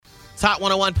It's Hot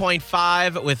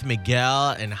 101.5 with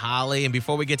Miguel and Holly. And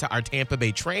before we get to our Tampa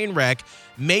Bay train wreck,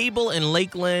 Mabel in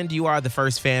Lakeland, you are the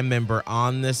first fan member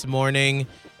on this morning.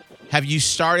 Have you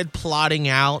started plotting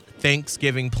out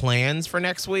Thanksgiving plans for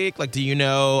next week? Like, do you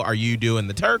know, are you doing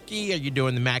the turkey? Are you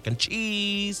doing the mac and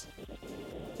cheese?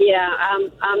 Yeah,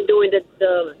 I'm doing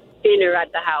the dinner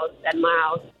at my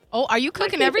house. Oh, are you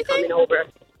cooking My kids are everything? coming over.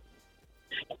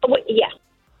 Yeah.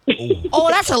 Oh,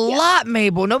 that's a lot,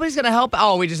 Mabel. Nobody's going to help.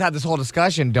 Oh, we just had this whole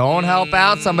discussion. Don't help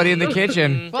out somebody in the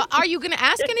kitchen. Well, are you going to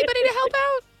ask anybody to help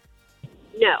out?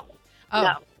 No. Oh.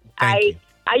 No. Thank you.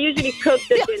 I usually cook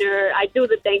the dinner. I do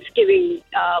the Thanksgiving.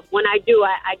 When I do,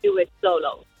 I do it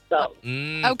solo. So.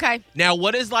 Okay. Now,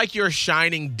 what is like your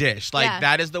shining dish? Like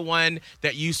that is the one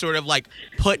that you sort of like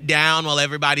put down while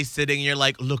everybody's sitting and you're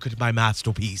like, look at my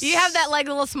masterpiece. You have that like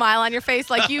little smile on your face,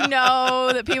 like you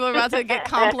know that people are about to get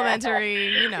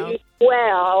complimentary, you know.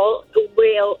 Well,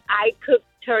 I cook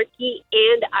turkey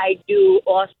and I do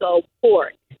also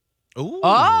pork. Ooh.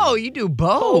 Oh, you do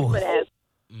both. Both of them.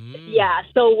 Yeah,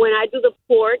 so when I do the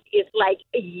pork, it's like,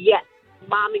 yes,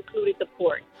 Mom included the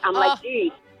pork. I'm like,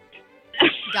 geez.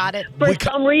 Got it. For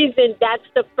some reason, that's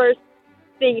the first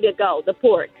thing to go, the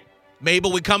pork.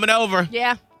 Mabel, we coming over.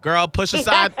 Yeah. Girl, push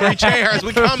aside 3 chairs.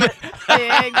 We coming.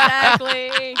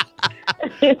 Exactly.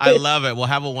 I love it. Well,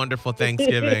 have a wonderful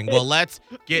Thanksgiving. Well, let's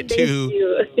get to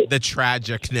the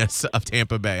tragicness of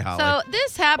Tampa Bay, Holly. So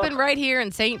this happened right here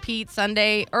in St. Pete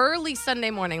early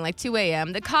Sunday morning, like 2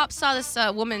 a.m. The cops saw this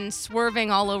woman swerving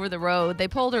all over the road. They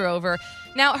pulled her over.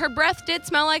 Now, her breath did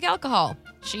smell like alcohol.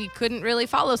 She couldn't really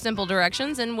follow simple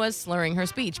directions and was slurring her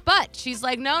speech. But she's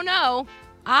like, no,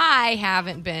 I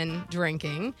haven't been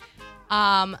drinking.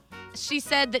 She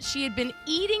said that she had been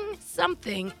eating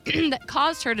something that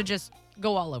caused her to just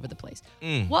go all over the place.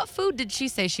 What food did she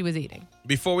say she was eating?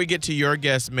 Before we get to your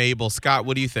guess, Mabel, Scott,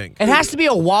 what do you think? It has to be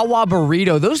a Wawa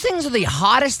burrito. Those things are the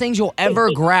hottest things you'll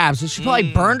ever grab. So she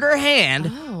probably burned her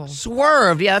hand,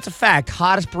 swerved. Yeah, that's a fact.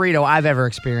 Hottest burrito I've ever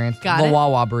experienced. Got the it.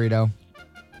 Wawa burrito.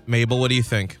 Mabel, what do you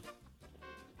think?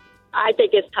 I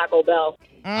think it's Taco Bell.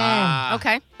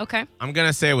 Okay. I'm going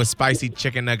to say it was spicy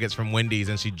chicken nuggets from Wendy's,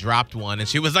 and she dropped one, and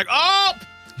she was like, oh,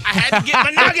 I had to get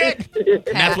my nugget.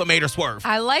 And that's what made her swerve.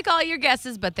 I like all your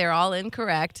guesses, but they're all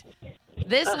incorrect.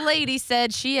 This lady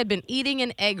said she had been eating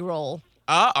an egg roll.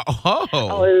 Oh,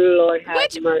 Lord have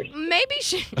Which mercy. maybe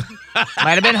she...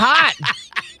 Might have been hot.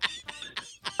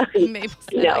 Maybe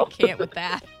said, No. I can't with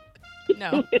that.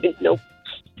 No. Nope.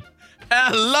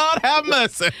 Lord have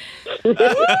mercy.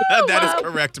 That is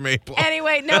correct, Mabel.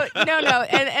 Anyway, no.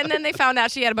 And then they found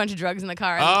out she had a bunch of drugs in the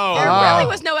car. And Oh. there Oh. really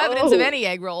was no evidence of any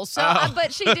egg rolls. So,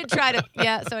 but she did try to,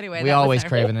 so anyway. We that was always her.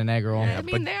 craving an egg roll. I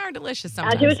mean, they are delicious She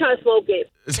sometimes. was trying to smoke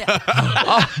it.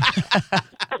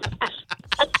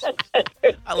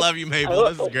 I love you, Mabel.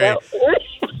 This is great.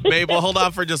 Mabel, hold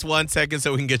on for just 1 second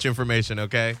so we can get your information,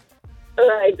 okay? All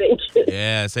right, thank you.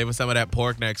 Yeah, save us some of that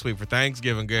pork next week for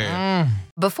Thanksgiving, girl.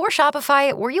 Before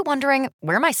Shopify, were you wondering,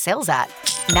 where are my sales at?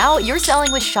 Now you're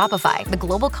selling with Shopify, the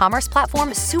global commerce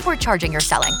platform supercharging your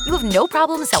selling. You have no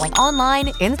problem selling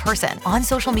online, in person, on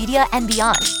social media, and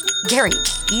beyond. Gary,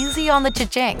 easy on the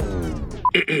cha-ching.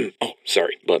 Oh,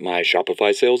 sorry, but my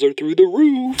Shopify sales are through the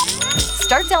roof.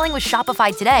 Start selling with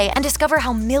Shopify today and discover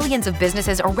how millions of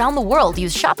businesses around the world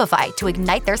use Shopify to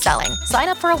ignite their selling. Sign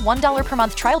up for a $1 per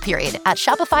month trial period at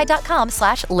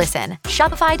shopify.com/listen.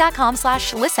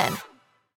 Shopify.com/listen.